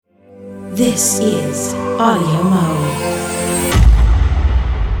This is Audio Mo.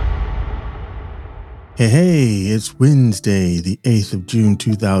 Hey, it's Wednesday, the 8th of June,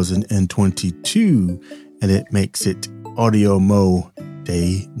 2022, and it makes it Audio Mo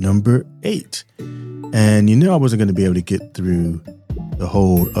day number 8. And you know I wasn't going to be able to get through the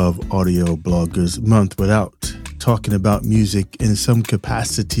whole of Audio Bloggers Month without talking about music in some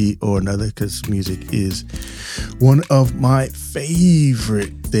capacity or another, because music is one of my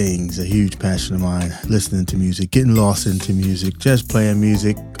favorite things, a huge passion of mine, listening to music, getting lost into music, just playing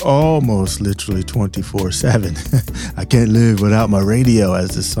music almost literally 24/7. I can't live without my radio,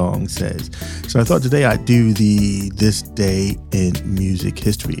 as the song says. So I thought today I'd do this day in music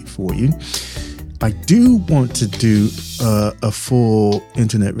history for you. I do want to do a full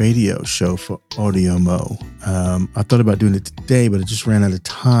internet radio show for Audio Mo. I thought about doing it today, but I just ran out of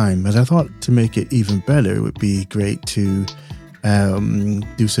time. But I thought to make it even better, it would be great to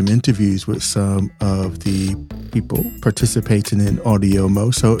do some interviews with some of the people participating in Audio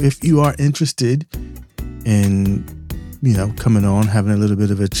Mo. So if you are interested in, coming on, having a little bit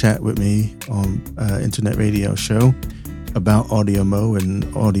of a chat with me on internet radio show about Audio Mo and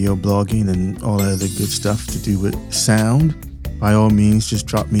audio blogging and all that other good stuff to do with sound, by all means, just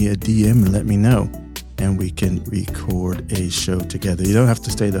drop me a DM and let me know, and we can record a show together. You don't have to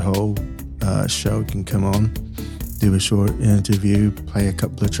stay the whole show. You can come on, do a short interview, play a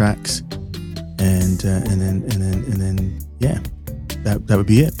couple of tracks, and then that would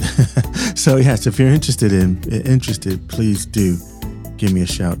be it. So yes, if you're interested, please do give me a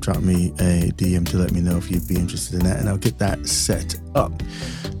shout, drop me a DM to let me know if you'd be interested in that, and I'll get that set up.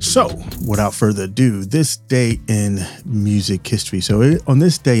 So, without further ado, this day in music history. So, on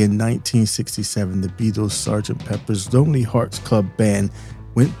this day in 1967, the Beatles' Sgt. Pepper's Lonely Hearts Club Band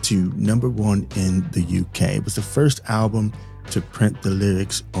went to number 1 in the UK. It was the first album to print the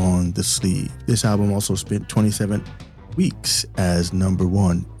lyrics on the sleeve. This album also spent 27 weeks as number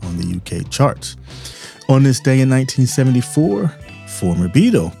 1 on the UK charts. On this day in 1974, former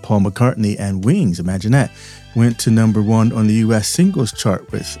Beatle, Paul McCartney and Wings, imagine that, went to number 1 on the US singles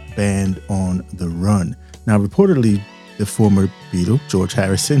chart with Band on the Run. Now, reportedly, the former Beatle, George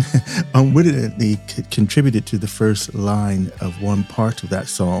Harrison, unwittingly contributed to the first line of one part of that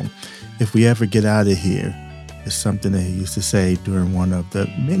song. "If we ever get out of here," is something that he used to say during one of the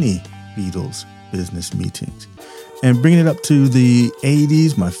many Beatles business meetings. And bringing it up to the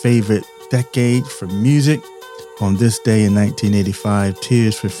 80s, my favorite decade for music. On this day in 1985,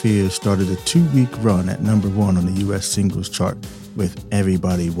 Tears for Fears started a 2-week run at number 1 on the US singles chart with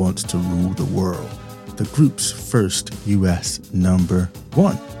Everybody Wants to Rule the World, the group's first US number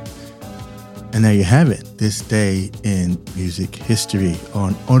 1. And there you have it, this day in music history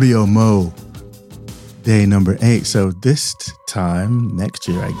on Audio Mo, day number 8. So this time next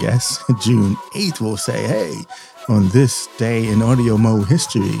year, I guess, June 8th, we'll say, hey, on this day in Audio Mo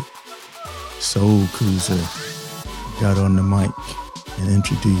history, Soul Cruiser got on the mic and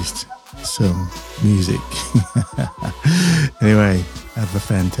introduced some music. Anyway, have a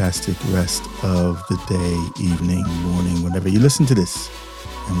fantastic rest of the day, evening, morning, whenever you listen to this,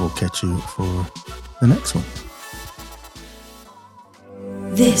 and we'll catch you for the next one.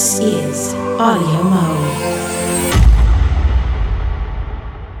 This is Audio Mo.